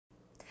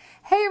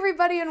Hey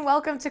everybody and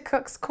welcome to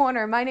Cook's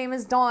Corner. My name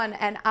is Dawn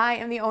and I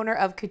am the owner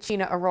of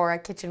Cucina Aurora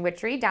Kitchen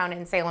Witchery down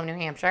in Salem, New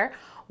Hampshire,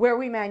 where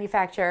we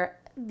manufacture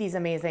these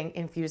amazing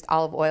infused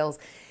olive oils.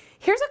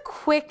 Here's a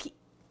quick,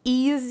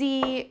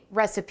 easy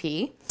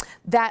recipe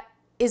that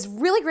is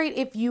really great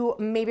if you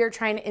maybe are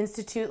trying to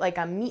institute like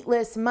a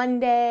meatless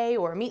Monday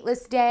or a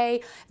meatless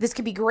day. This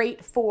could be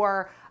great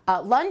for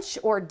lunch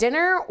or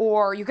dinner,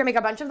 or you can make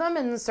a bunch of them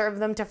and serve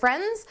them to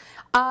friends.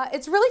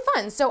 It's really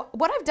fun. So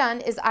what I've done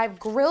is I've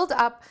grilled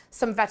up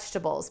some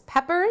vegetables,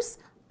 peppers,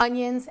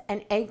 onions,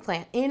 and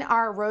eggplant in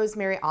our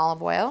rosemary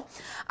olive oil.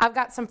 I've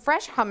got some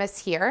fresh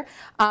hummus here.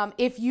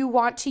 If you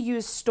want to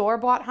use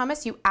store-bought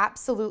hummus, you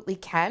absolutely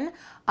can.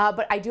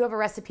 But I do have a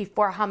recipe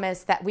for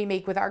hummus that we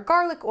make with our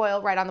garlic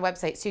oil right on the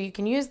website, so you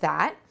can use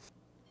that.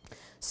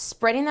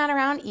 Spreading that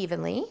around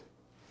evenly.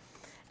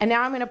 And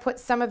now I'm going to put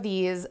some of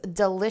these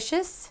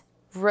delicious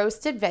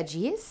roasted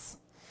veggies,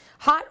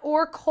 hot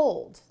or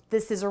cold.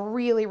 This is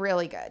really,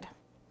 really good.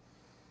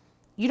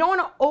 You don't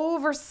want to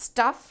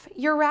overstuff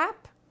your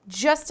wrap,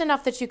 just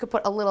enough that you could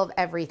put a little of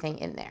everything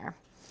in there.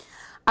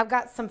 I've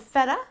got some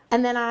feta,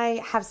 and then I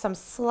have some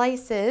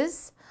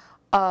slices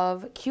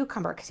of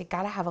cucumber because you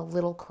got to have a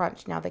little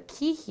crunch. Now the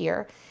key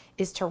here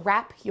is to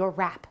wrap your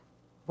wrap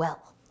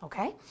well,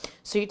 okay?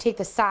 So you take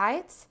the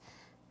sides,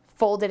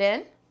 fold it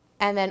in,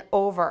 and then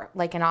over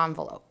like an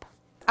envelope.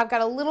 I've got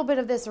a little bit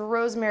of this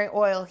rosemary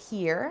oil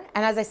here,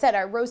 and as I said,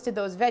 I roasted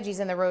those veggies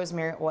in the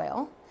rosemary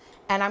oil,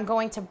 and I'm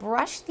going to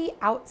brush the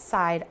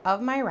outside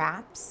of my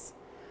wraps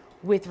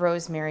with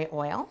rosemary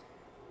oil,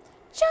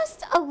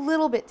 just a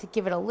little bit to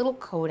give it a little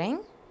coating,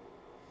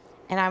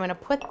 and I'm going to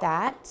put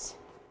that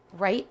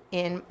right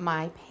in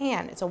my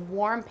pan. It's a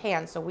warm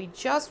pan, so we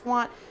just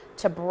want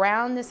to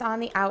brown this on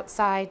the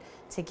outside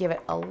to give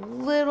it a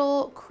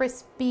little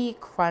crispy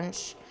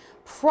crunch.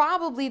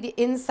 Probably the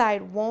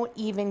inside won't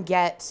even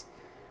get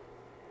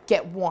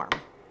warm.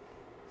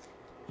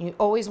 You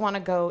always want to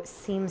go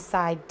seam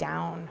side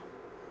down.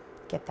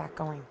 Get that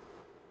going.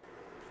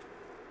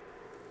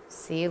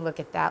 See, look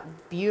at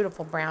that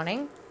beautiful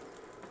browning.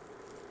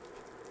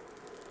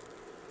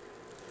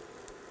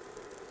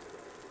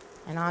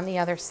 And on the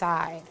other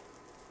side,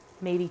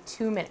 maybe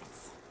 2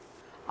 minutes.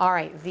 All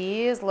right,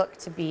 these look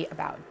to be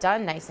about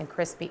done, nice and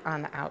crispy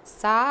on the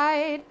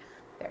outside.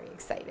 Very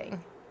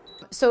exciting.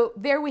 So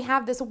there we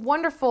have this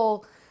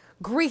wonderful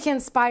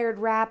Greek-inspired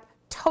wrap,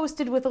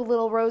 toasted with a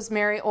little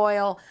rosemary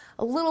oil,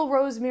 a little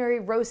rosemary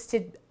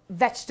roasted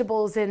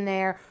vegetables in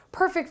there,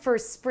 perfect for a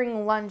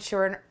spring lunch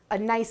or a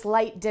nice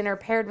light dinner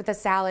paired with a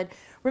salad.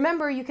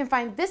 Remember, you can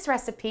find this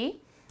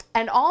recipe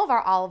and all of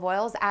our olive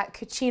oils at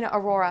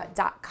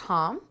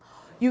cucinaaurora.com.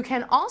 You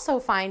can also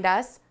find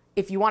us,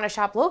 if you want to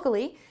shop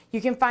locally, you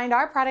can find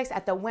our products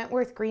at the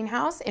Wentworth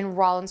Greenhouse in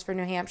Rollinsford,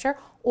 New Hampshire,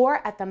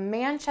 or at the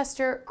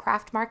Manchester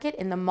Craft Market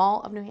in the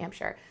Mall of New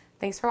Hampshire.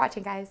 Thanks for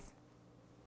watching, guys.